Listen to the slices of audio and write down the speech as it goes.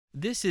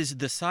This is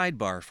the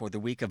Sidebar for the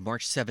week of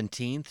March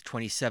 17th,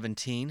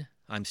 2017.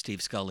 I'm Steve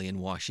Scully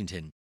in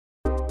Washington.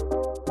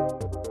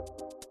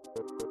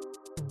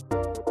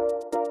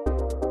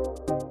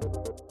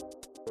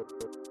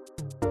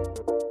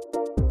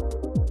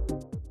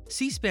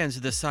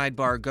 C-SPAN's The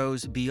Sidebar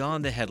goes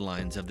beyond the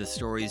headlines of the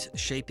stories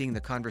shaping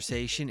the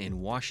conversation in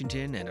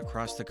Washington and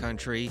across the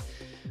country,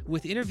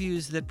 with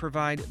interviews that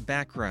provide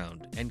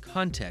background and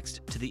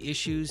context to the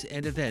issues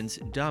and events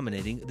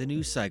dominating the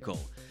news cycle.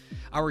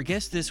 Our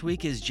guest this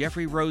week is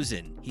Jeffrey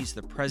Rosen. He's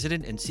the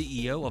president and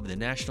CEO of the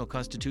National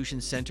Constitution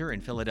Center in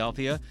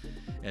Philadelphia.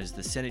 As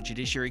the Senate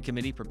Judiciary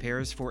Committee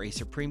prepares for a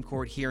Supreme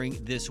Court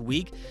hearing this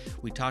week,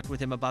 we talked with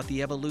him about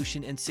the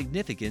evolution and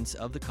significance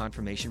of the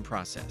confirmation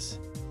process.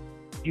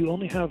 You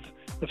only have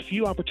a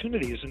few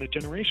opportunities in a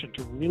generation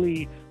to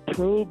really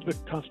probe the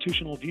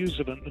constitutional views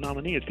of a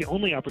nominee. It's the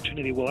only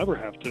opportunity we'll ever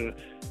have to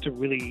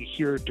really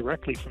hear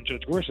directly from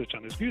Judge Gorsuch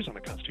on his views on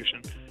the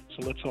Constitution.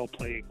 So let's all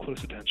pay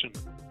close attention.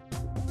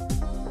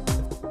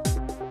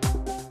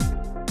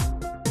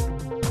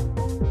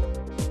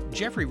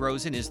 Jeffrey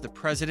Rosen is the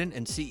president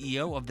and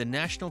CEO of the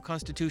National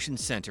Constitution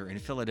Center in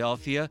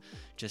Philadelphia,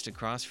 just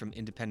across from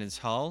Independence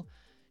Hall.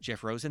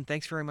 Jeff Rosen,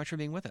 thanks very much for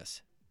being with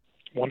us.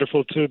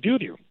 Wonderful to be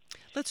with you.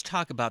 Let's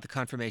talk about the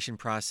confirmation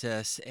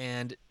process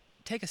and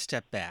take a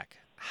step back.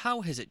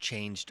 How has it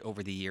changed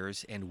over the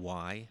years and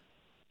why?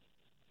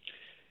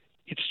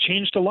 It's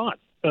changed a lot.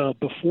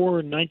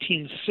 Before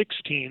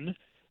 1916,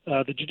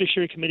 the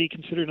Judiciary Committee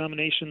considered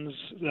nominations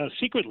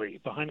secretly,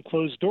 behind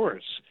closed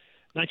doors.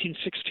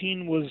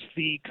 1916 was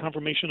the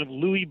confirmation of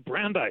Louis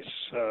Brandeis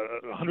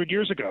 100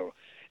 years ago,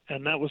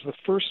 and that was the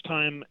first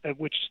time at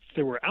which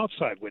there were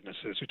outside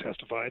witnesses who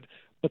testified,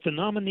 but the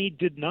nominee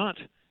did not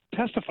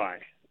testify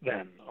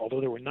then, although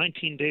there were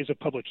 19 days of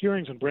public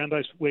hearings, and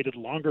Brandeis waited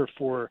longer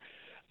for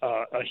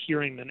a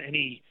hearing than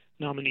any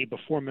nominee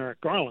before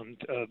Merrick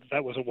Garland.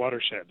 That was a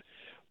watershed.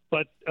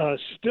 But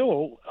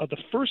still, the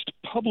first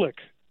public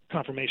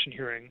confirmation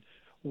hearing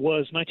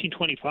was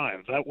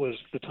 1925. That was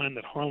the time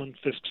that Harlan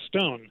Fiske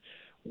Stone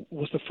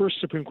was the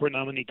first Supreme Court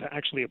nominee to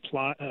actually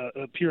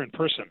appear in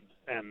person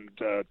and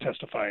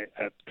testify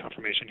at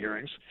confirmation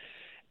hearings.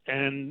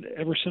 And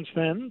ever since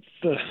then,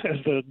 as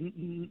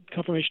the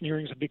confirmation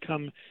hearings have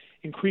become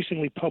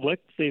increasingly public,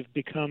 they've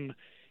become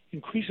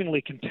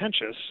increasingly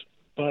contentious,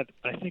 but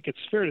I think it's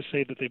fair to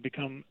say that they've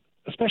become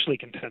especially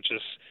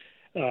contentious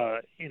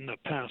in the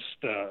past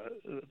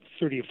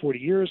 30 or 40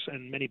 years,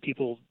 and many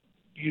people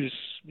use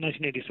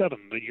 1987,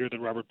 the year that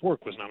Robert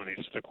Bork was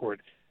nominated to the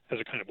court, as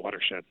a kind of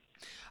watershed.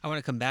 I want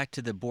to come back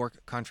to the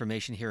Bork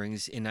confirmation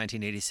hearings in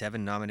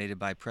 1987, nominated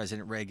by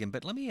President Reagan,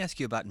 but let me ask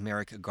you about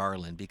Merrick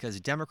Garland, because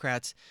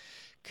Democrats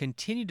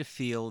continue to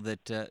feel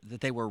that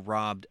they were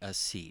robbed a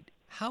seat.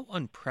 How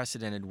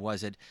unprecedented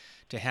was it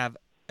to have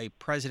a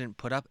president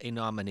put up a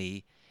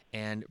nominee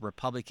and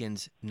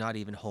Republicans not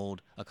even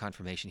hold a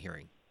confirmation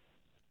hearing?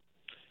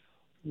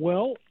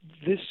 Well,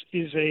 this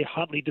is a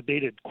hotly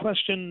debated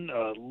question.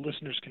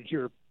 Listeners can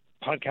hear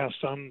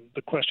podcasts on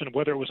the question of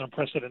whether it was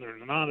unprecedented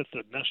or not at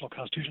the National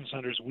Constitution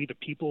Center's We the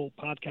People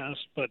podcast.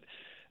 But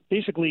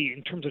basically,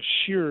 in terms of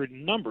sheer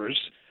numbers,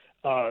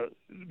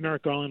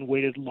 Merrick Garland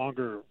waited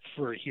longer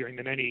for a hearing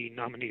than any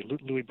nominee.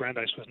 Louis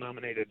Brandeis was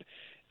nominated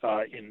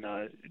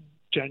in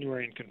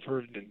January and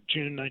confirmed in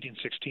June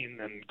 1916,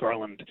 and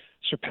Garland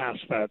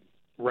surpassed that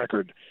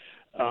record.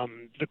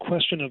 The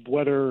question of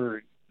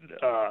whether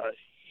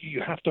you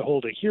have to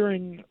hold a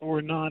hearing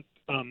or not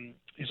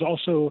is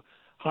also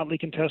hotly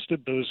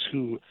contested. Those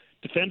who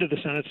defended the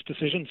Senate's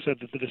decision said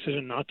that the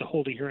decision not to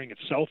hold a hearing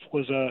itself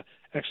was an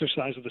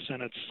exercise of the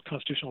Senate's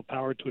constitutional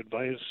power to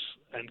advise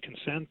and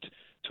consent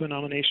to a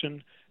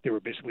nomination. They were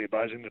basically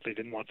advising that they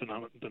didn't want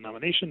the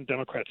nomination.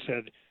 Democrats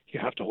said you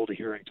have to hold a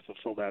hearing to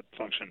fulfill that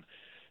function.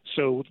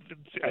 So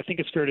I think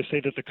it's fair to say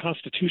that the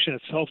Constitution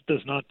itself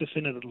does not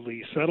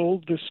definitively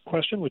settle this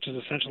question, which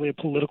is essentially a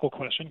political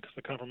question because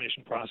the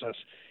confirmation process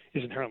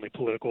is inherently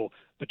political.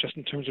 But just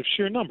in terms of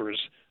sheer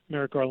numbers,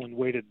 Merrick Garland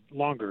waited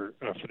longer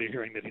for the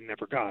hearing that he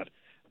never got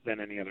than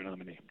any other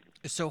nominee.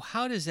 So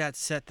how does that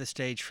set the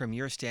stage from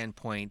your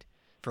standpoint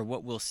for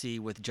what we'll see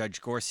with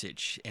Judge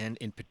Gorsuch, and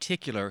in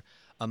particular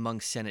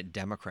among Senate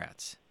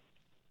Democrats?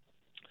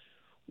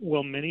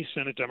 Well, many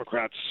Senate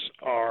Democrats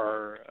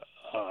are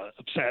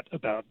upset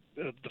about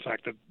the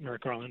fact that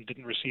Merrick Garland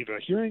didn't receive a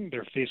hearing.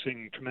 They're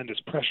facing tremendous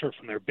pressure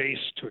from their base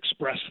to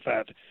express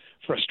that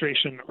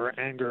frustration or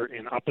anger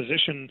in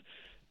opposition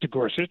to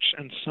Gorsuch,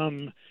 and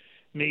some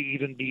may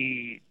even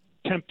be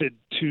tempted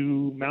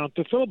to mount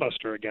a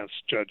filibuster against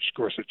Judge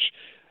Gorsuch.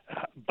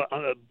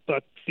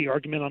 But the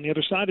argument on the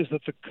other side is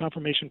that the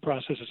confirmation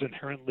process is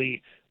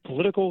inherently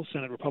political.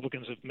 Senate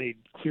Republicans have made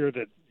clear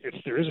that if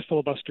there is a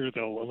filibuster,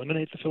 they'll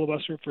eliminate the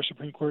filibuster for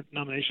Supreme Court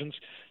nominations.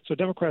 So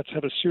Democrats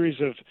have a series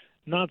of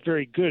not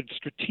very good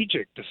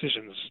strategic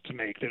decisions to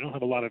make. They don't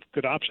have a lot of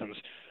good options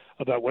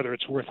about whether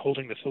it's worth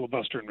holding the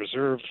filibuster in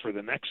reserve for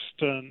the next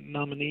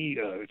nominee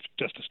if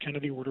Justice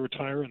Kennedy were to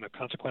retire, and the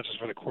consequences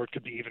for the court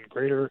could be even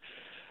greater.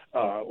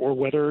 or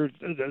whether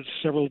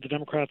several of the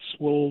Democrats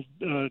will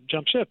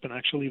jump ship and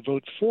actually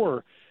vote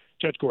for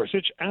Judge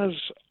Gorsuch, as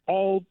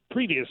all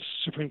previous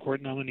Supreme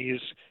Court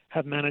nominees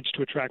have managed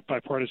to attract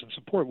bipartisan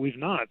support. We've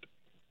not,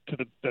 to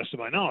the best of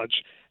my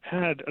knowledge,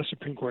 had a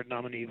Supreme Court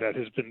nominee that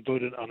has been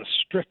voted on a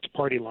strict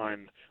party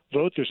line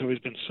vote. There's always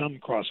been some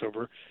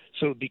crossover,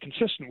 so it would be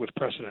consistent with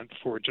precedent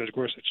for Judge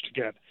Gorsuch to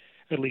get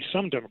at least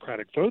some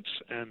Democratic votes,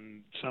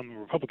 and some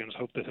Republicans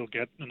hope that he'll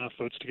get enough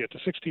votes to get to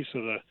 60 so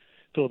the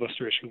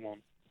filibuster issue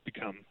won't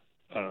become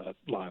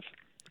live.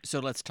 So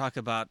let's talk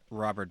about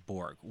Robert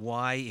Bork.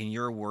 Why, in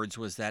your words,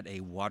 was that a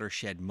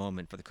watershed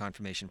moment for the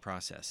confirmation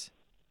process?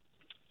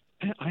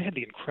 I had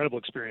the incredible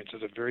experience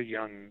as a very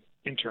young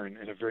intern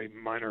in a very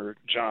minor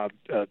job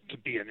to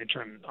be an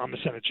intern on the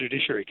Senate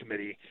Judiciary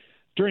Committee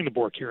during the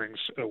Bork hearings,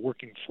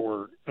 working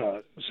for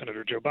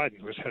Senator Joe Biden,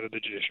 who was head of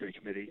the Judiciary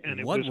Committee.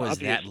 And what was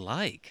that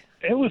like?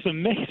 It was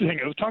amazing.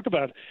 It was talk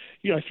about,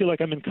 I feel like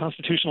I'm in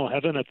constitutional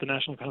heaven at the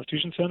National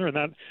Constitution Center, and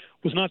that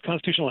was not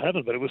constitutional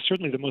heaven, but it was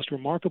certainly the most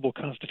remarkable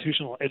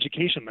constitutional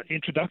education, the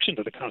introduction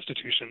to the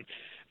Constitution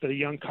that a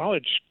young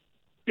college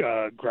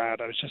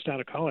grad, I was just out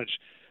of college,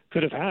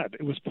 could have had.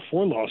 It was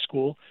before law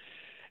school,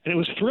 and it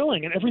was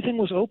thrilling, and everything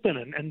was open,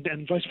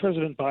 and Vice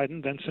President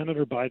Biden, then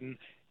Senator Biden,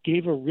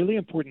 gave a really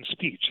important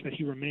speech that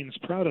he remains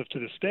proud of to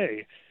this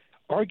day,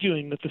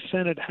 arguing that the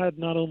Senate had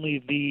not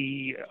only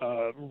the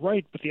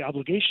right but the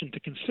obligation to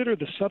consider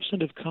the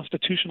substantive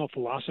constitutional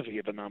philosophy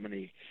of a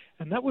nominee,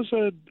 and that was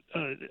a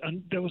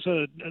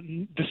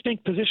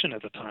distinct position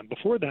at the time.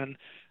 Before then,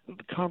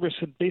 Congress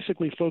had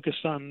basically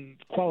focused on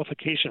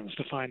qualifications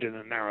defined in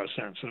a narrow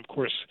sense, and of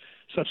course,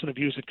 substantive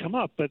views had come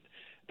up, but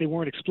they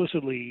weren't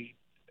explicitly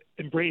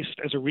embraced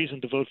as a reason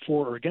to vote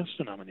for or against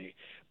the nominee.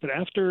 But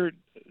after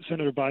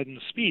Senator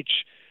Biden's speech,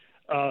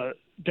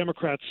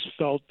 Democrats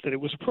felt that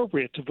it was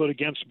appropriate to vote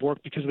against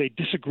Bork because they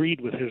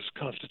disagreed with his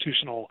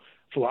constitutional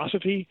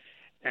philosophy,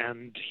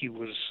 and he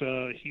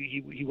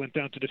went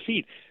down to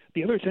defeat.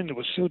 The other thing that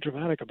was so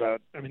dramatic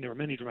about, there were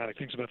many dramatic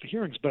things about the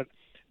hearings, but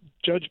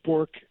Judge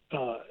Bork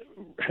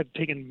had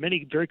taken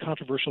many very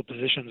controversial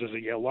positions as a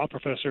Yale law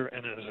professor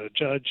and as a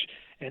judge,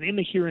 and in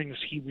the hearings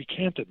he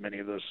recanted many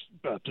of those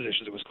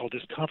positions. It was called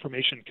his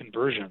confirmation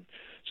conversion.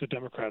 So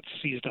Democrats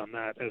seized on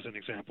that as an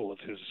example of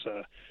his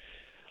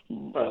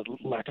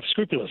lack of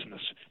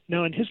scrupulousness.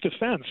 Now, in his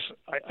defense,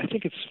 I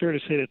think it's fair to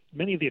say that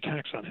many of the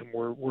attacks on him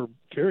were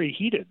very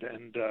heated,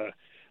 and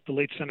the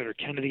late Senator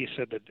Kennedy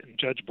said that in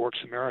Judge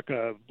Bork's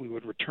America, we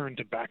would return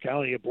to back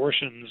alley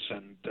abortions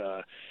and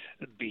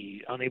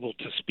be unable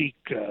to speak,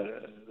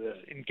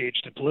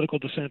 engaged in political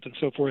dissent and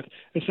so forth,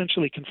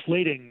 essentially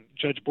conflating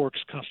Judge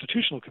Bork's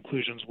constitutional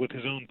conclusions with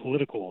his own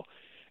political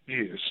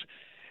views.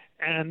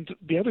 And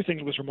the other thing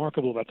that was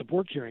remarkable about the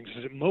Bork hearings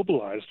is it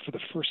mobilized for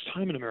the first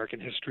time in American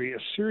history a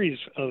series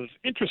of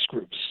interest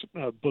groups,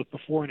 both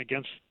before and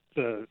against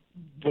the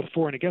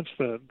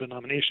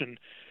nomination,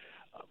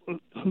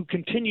 who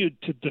continued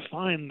to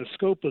define the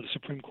scope of the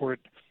Supreme Court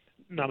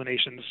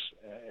nominations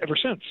ever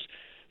since.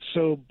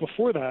 So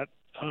before that,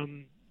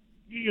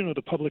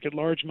 the public at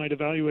large might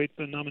evaluate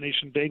the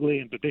nomination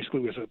vaguely, but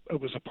basically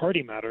it was a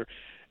party matter.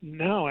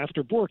 Now,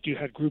 after Bork, you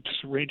had groups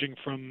ranging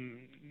from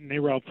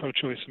NARAL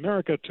Pro-Choice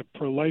America to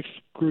pro-life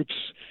groups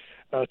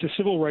to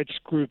civil rights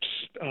groups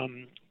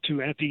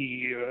to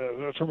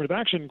anti-affirmative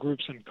action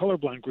groups and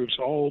colorblind groups,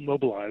 all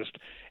mobilized.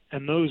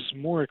 And those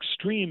more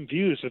extreme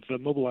views of the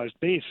mobilized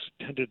base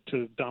tended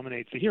to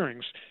dominate the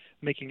hearings,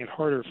 making it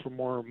harder for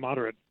more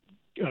moderate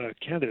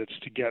candidates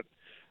to get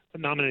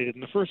nominated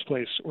in the first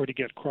place or to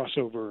get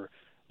crossover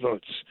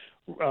votes.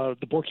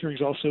 The Bork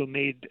hearings also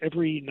made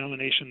every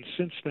nomination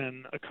since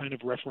then a kind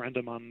of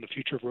referendum on the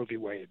future of Roe v.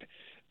 Wade,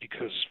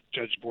 because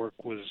Judge Bork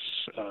was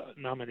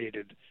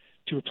nominated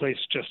to replace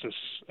Justice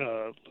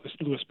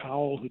Lewis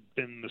Powell, who'd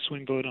been the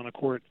swing vote on the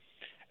court.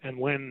 And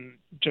when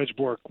Judge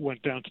Bork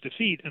went down to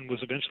defeat and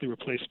was eventually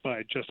replaced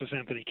by Justice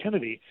Anthony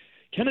Kennedy,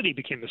 Kennedy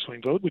became the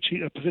swing vote,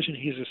 a position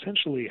he's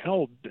essentially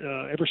held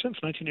ever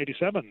since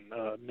 1987,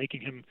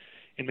 making him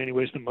in many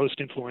ways the most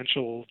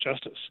influential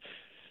justice.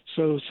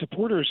 So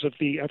supporters of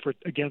the effort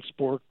against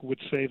Bork would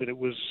say that it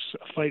was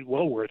a fight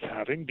well worth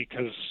having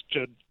because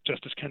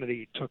Justice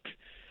Kennedy took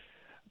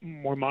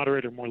more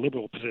moderate or more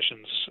liberal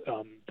positions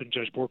than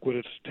Judge Bork would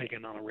have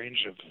taken on a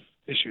range of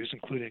issues,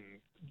 including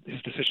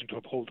his decision to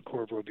uphold the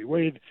core of Roe v.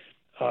 Wade.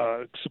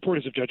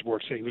 Supporters of Judge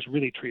Bork say he was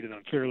really treated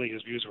unfairly,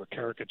 his views were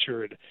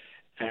caricatured,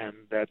 and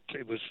that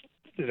it was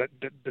that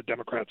the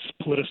Democrats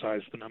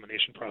politicized the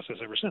nomination process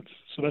ever since.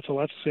 So that's a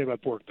lot to say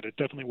about Bork, but it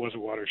definitely was a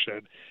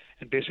watershed,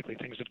 and basically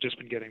things have just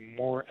been getting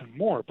more and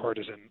more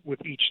partisan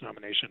with each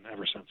nomination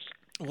ever since.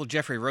 Well,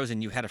 Jeffrey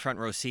Rosen, you had a front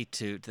row seat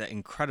to that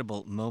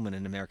incredible moment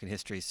in American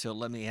history, so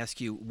let me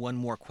ask you one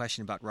more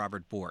question about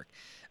Robert Bork.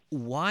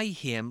 Why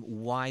him?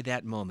 Why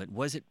that moment?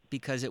 Was it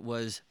because it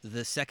was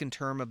the second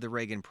term of the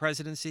Reagan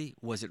presidency?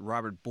 Was it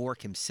Robert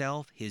Bork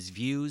himself, his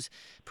views,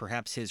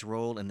 perhaps his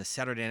role in the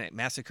Saturday Night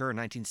Massacre in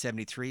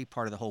 1973,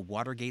 part of the whole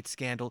Watergate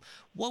scandal?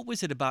 What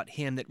was it about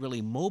him that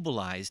really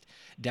mobilized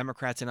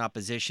Democrats in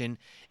opposition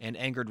and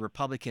angered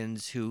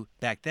Republicans who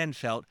back then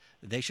felt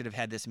they should have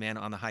had this man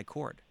on the high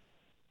court?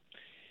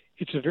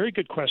 It's a very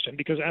good question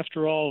because,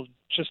 after all,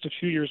 just a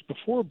few years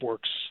before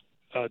Bork's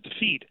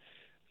defeat,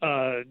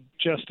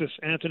 Justice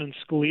Antonin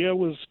Scalia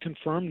was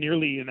confirmed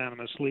nearly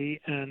unanimously,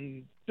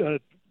 and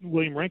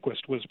William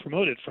Rehnquist was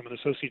promoted from an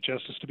associate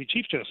justice to be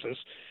Chief Justice.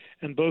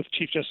 And both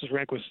Chief Justice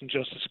Rehnquist and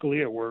Justice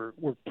Scalia were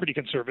pretty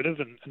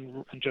conservative,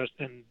 and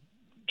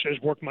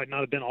Judge Bork might not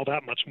have been all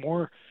that much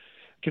more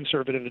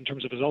conservative in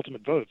terms of his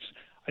ultimate votes.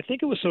 I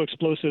think it was so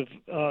explosive,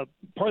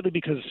 partly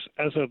because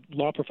as a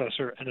law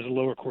professor and as a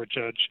lower court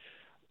judge,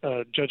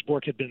 Judge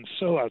Bork had been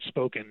so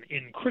outspoken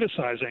in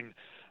criticizing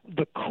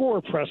the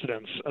core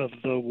precedents of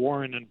the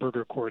Warren and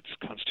Burger Court's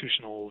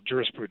constitutional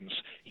jurisprudence.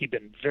 He'd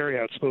been very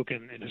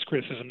outspoken in his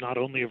criticism not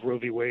only of Roe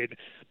v. Wade,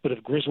 but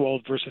of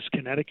Griswold versus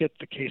Connecticut,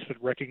 the case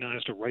that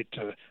recognized a right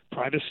to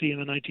privacy in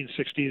the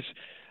 1960s.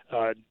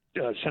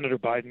 Senator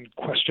Biden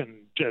questioned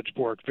Judge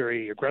Bork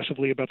very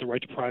aggressively about the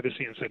right to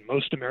privacy and said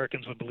most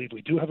Americans would believe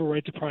we do have a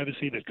right to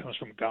privacy that comes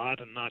from God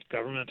and not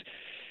government.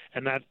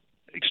 And that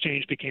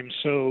exchange became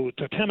so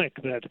totemic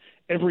that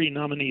every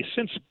nominee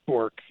since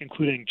Bork,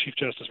 including Chief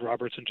Justice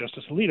Roberts and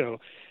Justice Alito,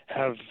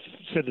 have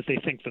said that they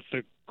think that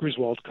the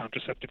Griswold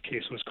contraceptive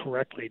case was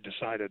correctly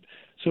decided.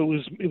 So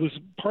it was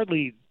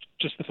partly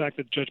just the fact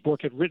that Judge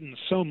Bork had written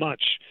so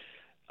much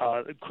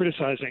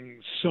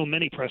criticizing so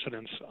many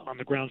precedents on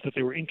the grounds that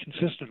they were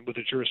inconsistent with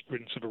the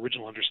jurisprudence of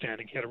original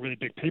understanding. He had a really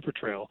big paper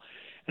trail.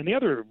 And the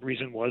other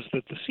reason was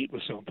that the seat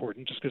was so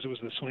important, just because it was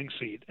the swing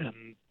seat,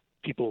 and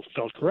people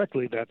felt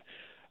correctly that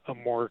a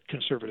more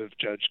conservative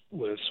judge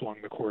would have swung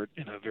the court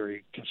in a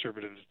very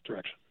conservative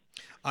direction.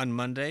 On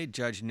Monday,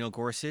 Judge Neil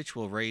Gorsuch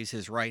will raise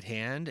his right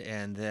hand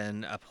and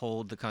then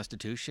uphold the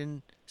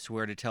Constitution,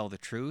 swear to tell the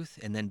truth,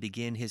 and then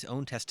begin his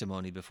own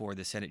testimony before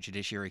the Senate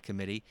Judiciary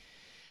Committee.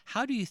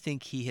 How do you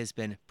think he has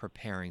been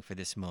preparing for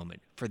this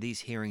moment, for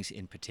these hearings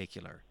in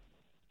particular?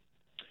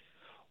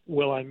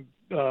 Well, I'm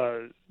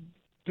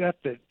bet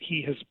that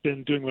he has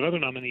been doing what other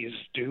nominees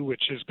do,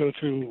 which is go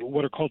through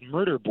what are called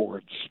murder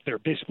boards. They're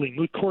basically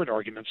moot court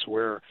arguments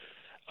where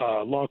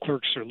law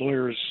clerks or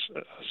lawyers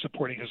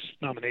supporting his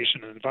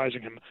nomination and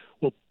advising him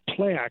will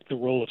play act the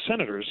role of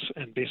senators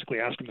and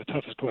basically ask him the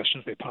toughest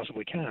questions they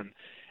possibly can,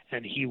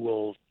 and he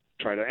will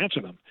try to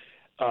answer them.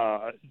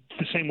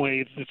 The same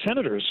way that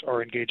senators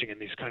are engaging in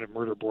these kind of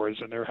murder boards,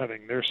 and they're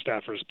having their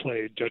staffers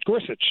play Judge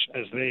Gorsuch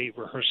as they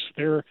rehearse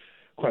their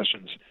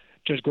questions.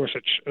 Judge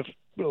Gorsuch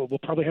will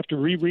probably have to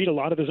reread a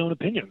lot of his own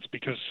opinions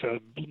because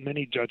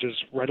many judges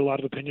write a lot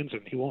of opinions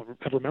and he won't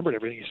have remembered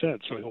everything he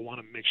said. So he'll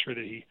want to make sure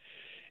that he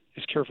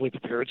is carefully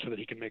prepared so that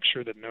he can make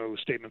sure that no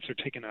statements are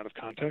taken out of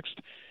context.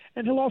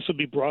 And he'll also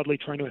be broadly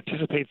trying to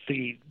anticipate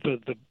the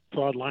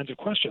broad lines of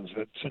questions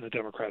that Senate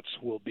Democrats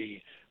will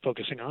be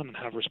focusing on and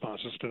have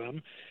responses to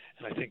them.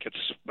 And I think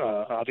it's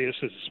obvious,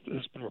 as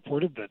has been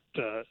reported, that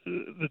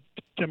the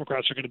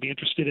Democrats are going to be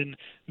interested in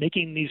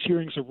making these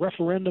hearings a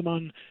referendum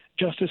on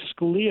Justice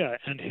Scalia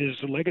and his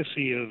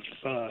legacy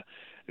of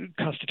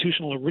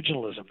constitutional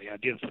originalism, the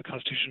idea that the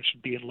Constitution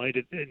should be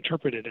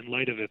interpreted in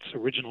light of its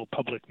original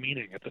public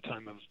meaning at the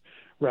time of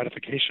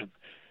ratification.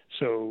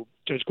 So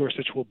Judge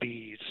Gorsuch will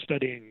be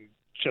studying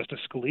Justice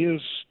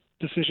Scalia's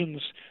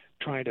decisions,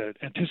 trying to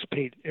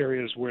anticipate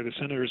areas where the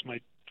senators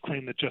might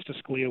claim that Justice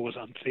Scalia was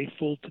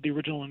unfaithful to the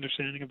original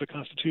understanding of the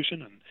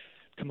Constitution and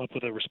come up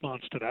with a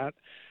response to that,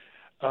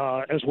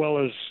 as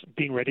well as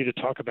being ready to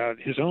talk about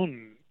his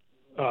own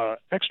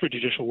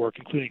extrajudicial work,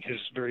 including his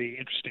very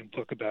interesting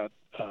book about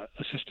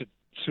assisted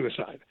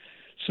suicide.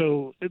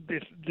 So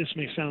this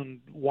may sound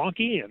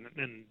wonky,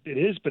 and it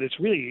is, but it's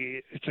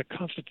a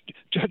constant.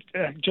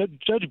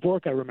 Judge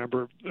Bork, I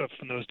remember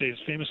from those days,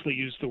 famously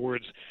used the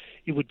words,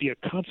 it would be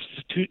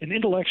an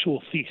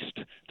intellectual feast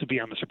to be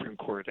on the Supreme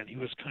Court, and he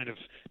was kind of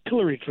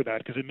pilloried for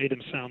that because it made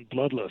him sound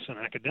bloodless and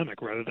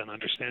academic rather than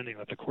understanding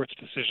that the court's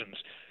decisions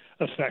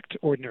affect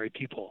ordinary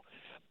people.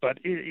 But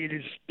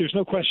there's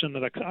no question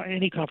that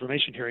any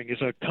confirmation hearing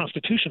is a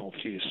constitutional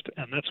feast,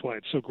 and that's why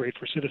it's so great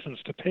for citizens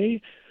to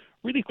pay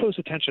really close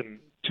attention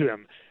to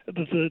them.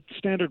 The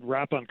standard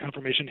rap on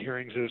confirmation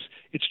hearings is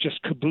it's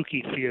just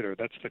kabuki theater.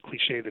 That's the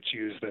cliche that's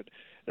used, that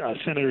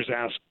senators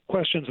ask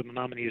questions and the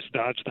nominees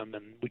dodge them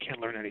and we can't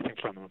learn anything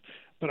from them.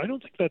 But I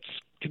don't think that's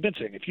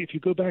convincing. If you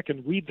go back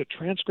and read the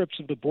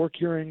transcripts of the Bork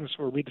hearings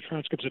or read the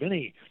transcripts of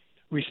any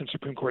recent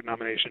Supreme Court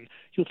nomination,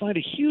 you'll find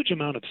a huge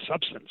amount of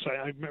substance.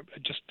 I remember,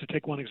 just to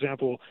take one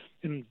example,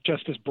 in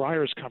Justice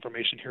Breyer's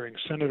confirmation hearing,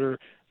 Senator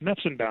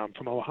Metzenbaum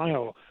from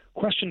Ohio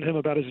questioned him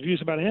about his views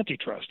about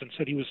antitrust and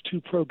said he was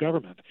too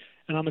pro-government.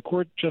 And on the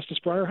court, Justice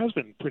Breyer has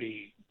been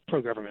pretty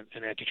pro-government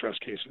in antitrust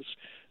cases.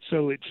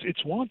 So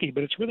it's wonky,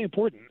 but it's really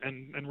important.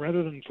 And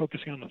rather than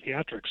focusing on the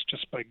theatrics,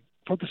 just by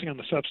focusing on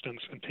the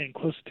substance and paying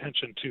close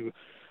attention to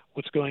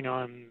what's going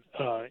on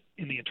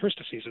in the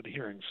interstices of the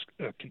hearings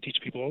can teach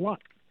people a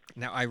lot.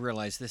 Now, I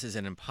realize this is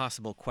an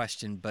impossible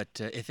question, but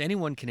if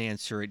anyone can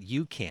answer it,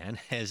 you can,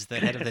 as the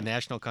head of the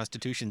National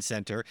Constitution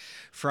Center,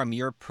 from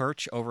your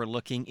perch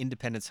overlooking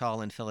Independence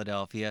Hall in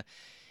Philadelphia.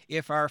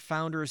 If our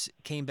founders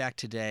came back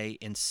today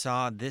and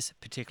saw this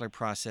particular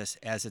process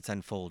as it's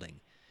unfolding,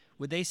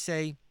 would they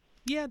say,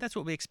 yeah, that's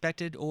what we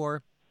expected,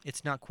 or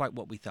it's not quite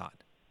what we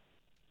thought?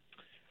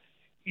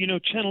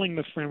 Channeling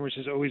the framers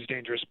is always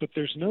dangerous, but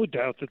there's no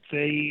doubt that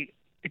they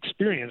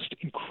experienced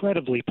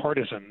incredibly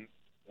partisan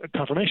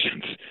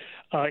confirmations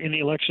in the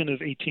election of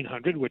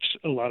 1800, which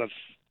a lot of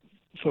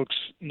folks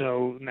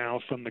know now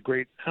from the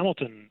great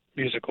Hamilton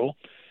musical.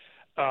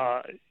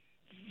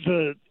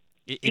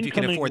 If you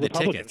can afford the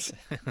tickets.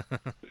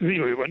 Right.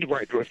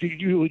 If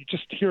you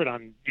just hear it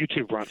on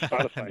YouTube or on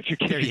Spotify. If you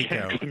can, there you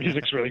go. The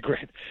music's really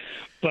great.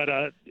 But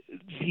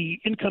the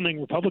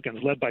incoming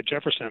Republicans, led by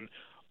Jefferson,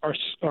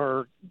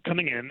 are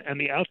coming in, and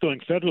the outgoing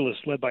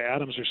Federalists, led by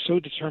Adams, are so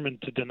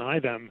determined to deny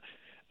them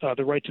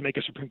the right to make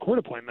a Supreme Court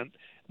appointment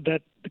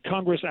that the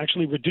Congress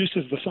actually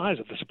reduces the size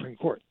of the Supreme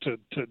Court to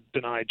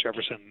deny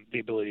Jefferson the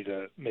ability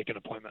to make an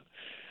appointment.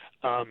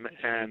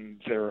 And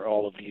there are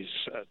all of these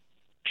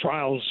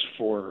trials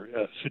for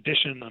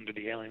sedition under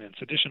the Alien and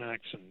Sedition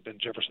Acts, and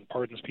Jefferson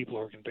pardons people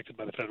who are convicted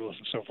by the Federalists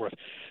and so forth.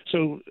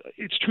 So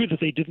it's true that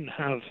they didn't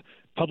have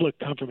public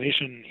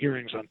confirmation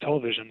hearings on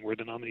television where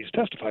the nominees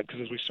testified,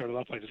 because as we started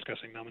off by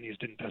discussing, nominees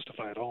didn't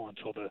testify at all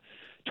until the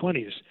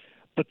 20s.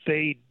 But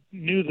they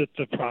knew that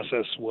the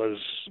process was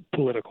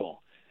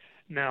political.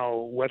 Now,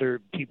 whether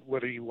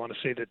you want to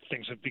say that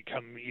things have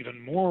become even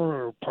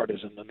more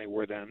partisan than they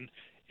were then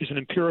is an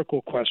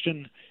empirical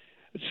question.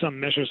 Some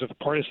measures of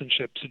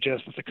partisanship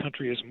suggest that the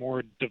country is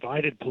more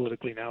divided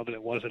politically now than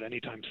it was at any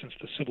time since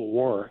the Civil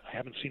War. I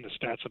haven't seen the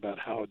stats about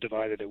how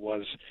divided it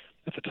was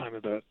at the time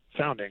of the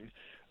founding,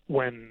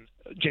 when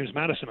James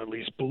Madison at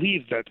least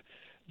believed that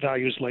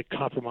values like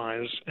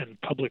compromise and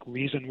public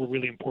reason were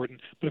really important.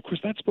 But of course,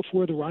 that's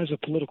before the rise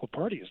of political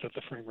parties that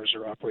the framers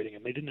are operating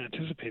in. They didn't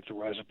anticipate the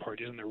rise of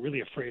parties, and they're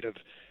really afraid of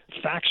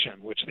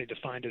faction, which they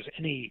defined as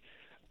any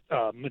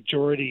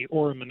majority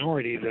or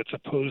minority that's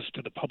opposed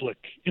to the public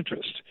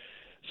interest.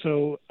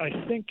 So I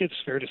think it's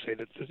fair to say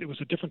that it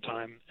was a different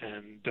time,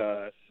 and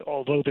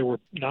although there were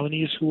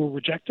nominees who were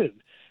rejected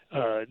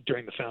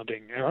during the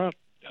founding era,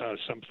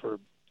 some for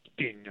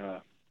being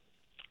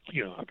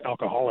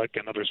alcoholic,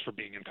 and others for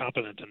being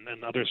incompetent,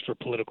 and others for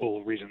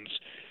political reasons.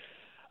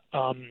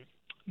 One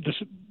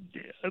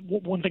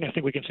thing I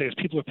think we can say is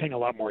people are paying a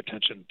lot more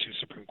attention to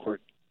Supreme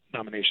Court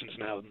nominations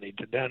now than they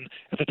did then.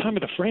 At the time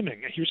of the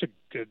framing, here's a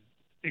good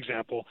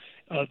example.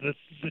 The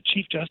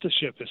Chief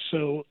Justiceship is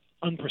so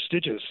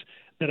unprestigious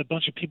that a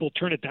bunch of people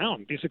turn it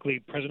down. Basically,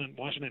 President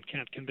Washington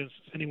can't convince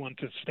anyone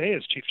to stay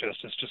as Chief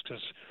Justice just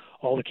because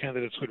all the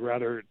candidates would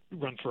rather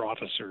run for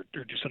office or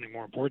do something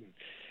more important.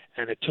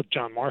 And it took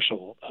John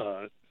Marshall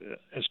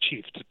as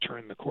chief to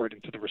turn the court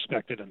into the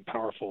respected and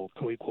powerful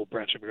co-equal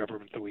branch of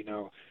government that we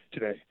know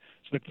today.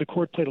 So the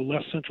court played a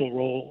less central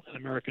role in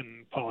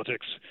American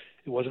politics.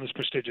 It wasn't as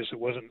prestigious. It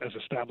wasn't as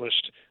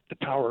established. The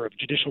power of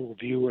judicial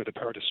review, or the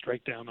power to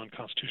strike down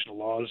unconstitutional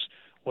laws,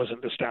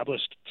 wasn't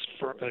established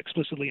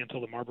explicitly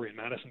until the Marbury and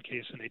Madison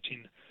case in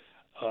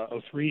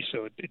 1803.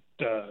 So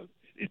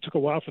it took a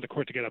while for the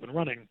court to get up and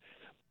running,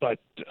 but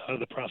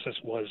the process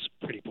was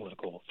pretty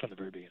political from the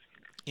very beginning.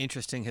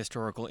 Interesting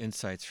historical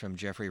insights from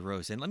Jeffrey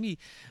Rosen. Let me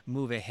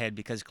move ahead,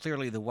 because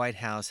clearly the White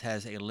House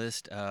has a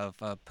list of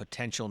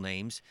potential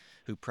names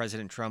who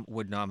President Trump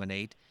would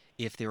nominate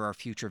if there are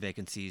future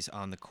vacancies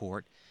on the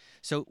court.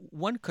 So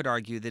one could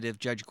argue that if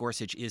Judge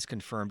Gorsuch is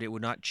confirmed, it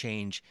would not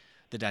change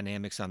the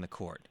dynamics on the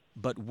court.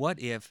 But what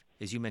if,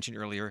 as you mentioned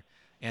earlier,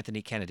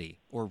 Anthony Kennedy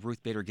or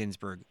Ruth Bader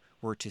Ginsburg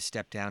were to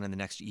step down in the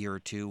next year or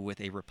two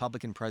with a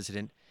Republican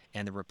president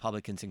and the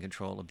Republicans in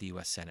control of the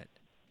U.S. Senate?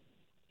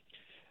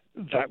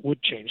 That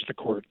would change the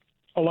court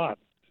a lot.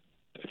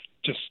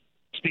 Just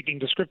speaking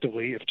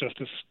descriptively, if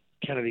Justice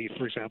Kennedy,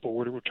 for example,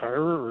 were to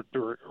retire, or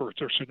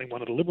certainly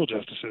one of the liberal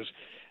justices,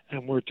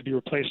 and were to be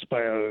replaced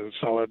by a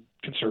solid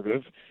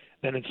conservative,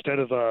 then instead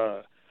of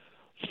a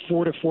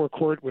 4-4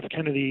 court with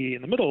Kennedy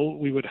in the middle,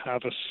 we would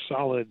have a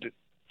solid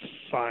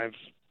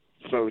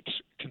 5-vote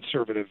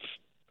conservative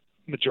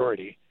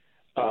majority.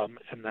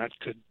 And that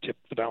could tip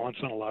the balance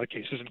on a lot of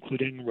cases,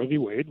 including Roe v.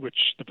 Wade, which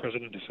the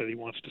president has said he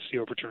wants to see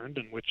overturned,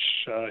 and which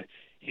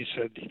he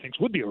said he thinks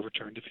would be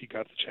overturned if he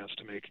got the chance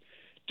to make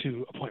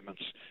 2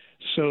 appointments.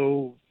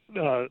 So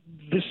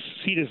this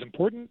seat is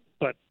important,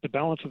 but the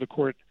balance of the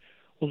court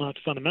will not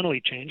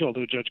fundamentally change,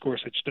 although Judge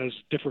Gorsuch does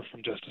differ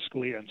from Justice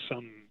Scalia in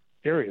some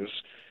areas.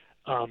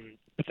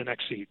 But the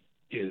next seat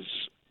is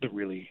the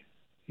really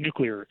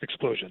nuclear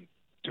explosion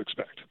to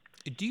expect.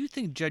 Do you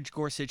think Judge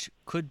Gorsuch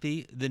could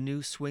be the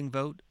new swing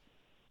vote?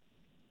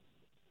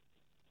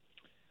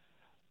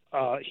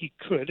 He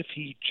could, if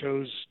he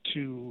chose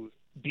to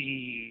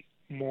be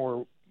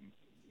more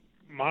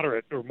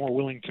moderate or more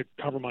willing to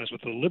compromise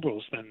with the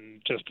liberals than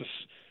Justice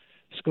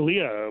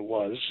Scalia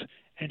was.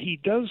 And he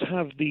does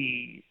have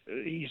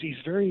he's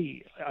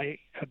very, I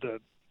had the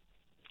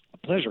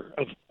pleasure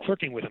of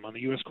clerking with him on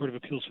the U.S. Court of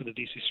Appeals for the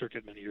D.C.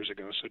 Circuit many years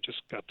ago, so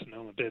just got to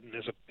know him a bit, and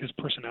his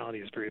personality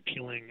is very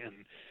appealing.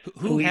 And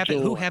who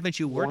haven't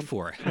you worked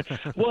for?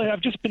 Well,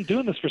 I've just been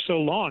doing this for so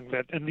long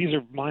and these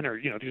are minor,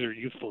 these are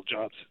youthful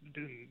jobs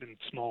in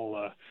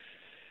small,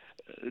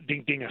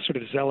 being a sort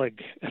of zealot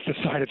at the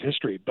side of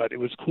history, but it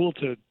was cool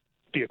to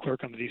be a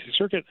clerk on the D.C.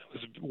 Circuit.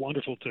 It was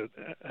wonderful to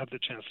have the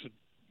chance to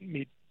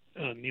meet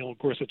Neil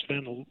Gorsuch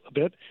then a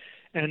bit.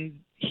 And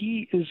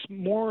he is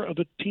more of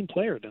a team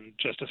player than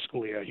Justice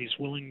Scalia. He's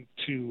willing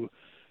to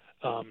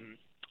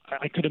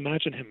I could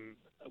imagine him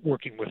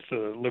working with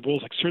the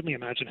liberals. I could certainly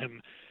imagine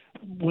him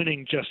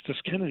winning Justice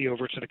Kennedy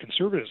over to the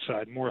conservative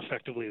side more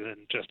effectively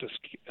than Justice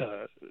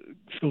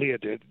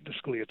Scalia did.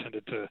 Scalia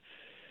tended to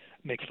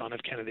make fun of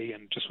Kennedy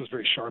and just was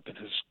very sharp in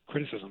his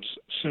criticisms.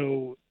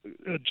 So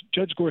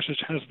Judge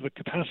Gorsuch has the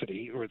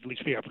capacity, or at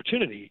least the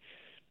opportunity,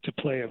 to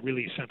play a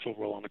really central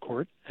role on the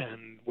court,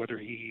 and whether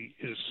he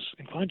is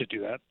inclined to do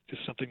that is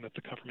something that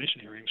the confirmation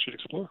hearings should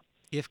explore.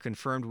 If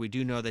confirmed, we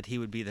do know that he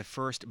would be the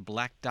first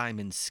black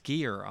diamond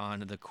skier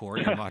on the court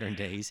in modern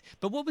days.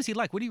 But what was he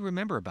like? What do you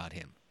remember about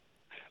him?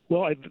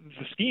 Well,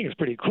 the skiing is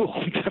pretty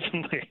cool,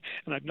 definitely.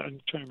 And I'm trying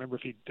to remember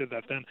if he did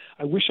that then.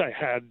 I wish I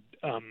had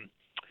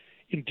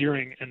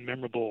endearing and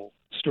memorable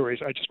stories.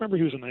 I just remember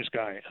he was a nice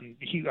guy. And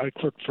I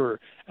clerked for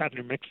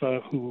Abner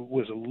Mikva, who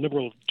was a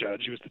liberal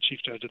judge. He was the chief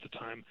judge at the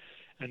time.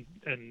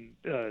 And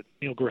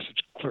Neil Gorsuch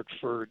clerked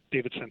for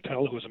David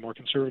Santel, who was a more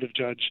conservative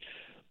judge,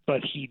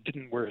 but he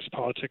didn't wear his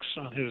politics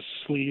on his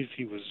sleeve.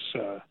 He was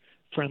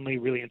friendly,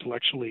 really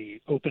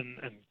intellectually open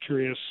and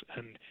curious,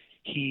 and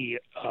he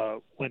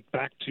went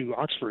back to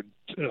Oxford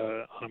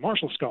on a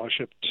Marshall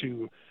Scholarship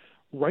to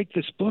write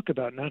this book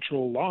about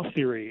natural law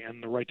theory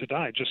and the right to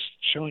die, just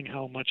showing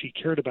how much he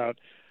cared about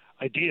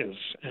ideas.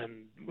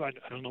 And I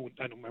don't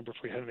remember if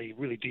we had any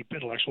really deep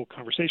intellectual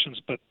conversations,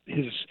 but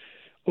his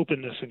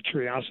openness and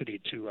curiosity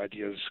to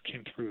ideas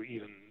came through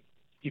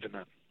even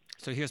then.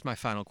 So here's my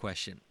final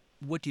question.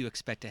 What do you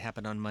expect to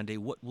happen on Monday?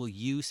 What will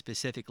you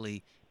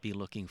specifically be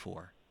looking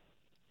for?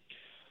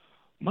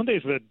 Monday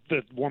is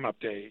the warm-up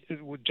day.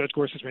 Judge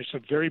Gorsuch makes a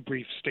very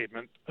brief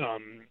statement.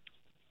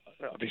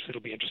 Obviously, it'll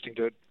be interesting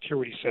to hear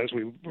what he says.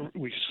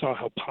 We saw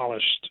how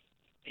polished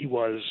he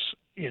was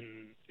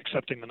in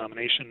accepting the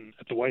nomination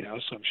at the White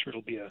House, so I'm sure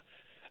it'll be an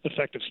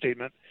effective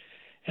statement.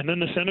 And then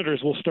the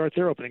senators will start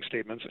their opening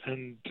statements,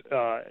 and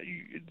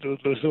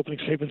those opening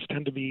statements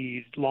tend to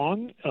be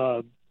long,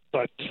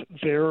 but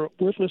they're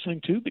worth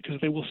listening to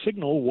because they will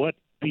signal what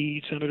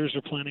the senators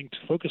are planning to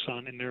focus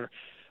on in their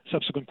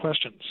subsequent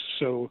questions.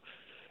 So,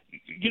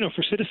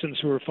 for citizens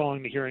who are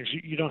following the hearings,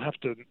 you don't have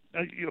to.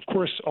 Of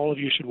course, all of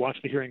you should watch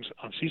the hearings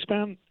on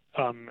C-SPAN.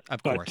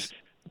 Of course.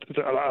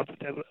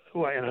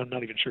 And I'm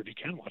not even sure if you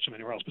can watch them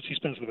anywhere else, but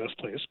C-SPAN's the best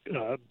place.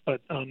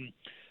 But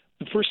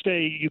the first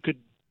day you could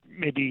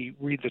maybe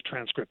read the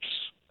transcripts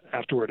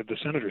afterward of the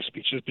senator's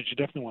speeches, but you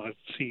definitely want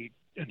to see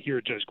and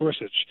hear Judge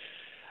Gorsuch.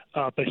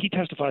 But he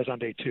testifies on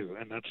day 2,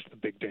 and that's the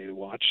big day to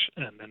watch.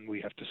 And then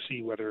we have to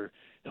see whether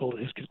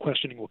his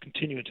questioning will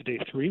continue into day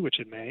 3, which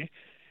it may.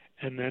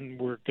 And then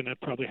we're going to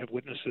probably have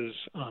witnesses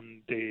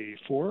on day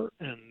 4.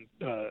 And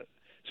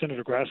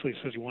Senator Grassley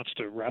says he wants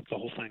to wrap the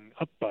whole thing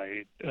up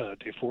by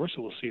day 4,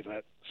 so we'll see if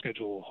that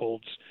schedule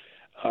holds.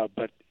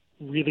 But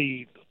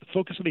really, the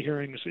focus of the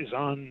hearings is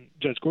on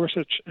Judge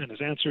Gorsuch and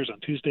his answers on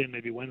Tuesday and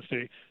maybe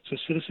Wednesday. So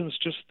citizens,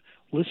 just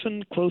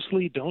listen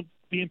closely. Don't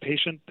be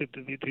impatient.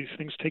 These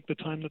things take the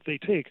time that they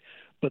take.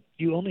 But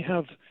you only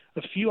have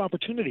a few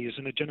opportunities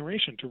in a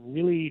generation to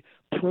really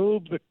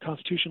probe the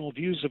constitutional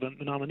views of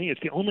a nominee.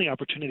 It's the only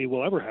opportunity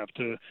we'll ever have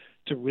to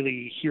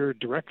really hear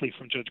directly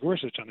from Judge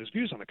Gorsuch on his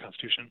views on the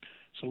Constitution.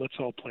 So let's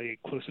all pay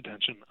close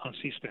attention on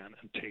C-SPAN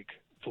and take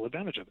full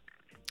advantage of it.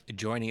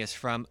 Joining us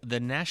from the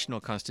National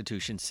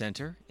Constitution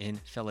Center in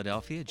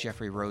Philadelphia,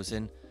 Jeffrey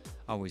Rosen.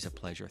 Always a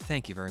pleasure.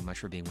 Thank you very much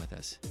for being with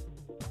us.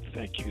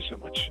 Thank you so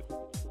much.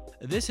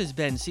 This has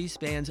been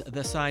C-SPAN's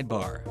The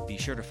Sidebar. Be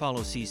sure to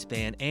follow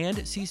C-SPAN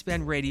and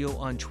C-SPAN Radio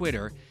on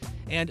Twitter,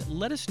 and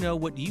let us know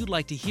what you'd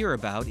like to hear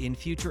about in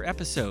future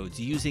episodes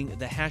using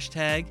the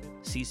hashtag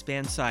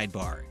C-SPAN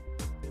Sidebar.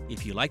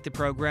 If you like the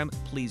program,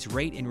 please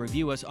rate and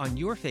review us on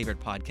your favorite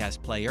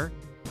podcast player.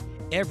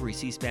 Every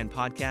C-SPAN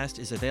podcast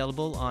is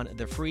available on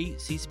the free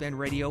C-SPAN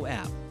Radio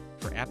app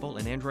for Apple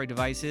and Android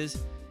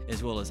devices,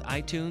 as well as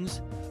iTunes,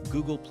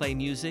 Google Play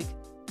Music,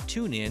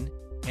 TuneIn,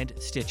 and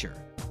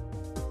Stitcher.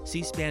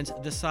 C-SPAN's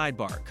The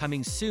Sidebar,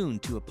 coming soon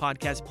to a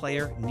podcast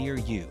player near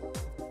you.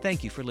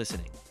 Thank you for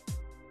listening.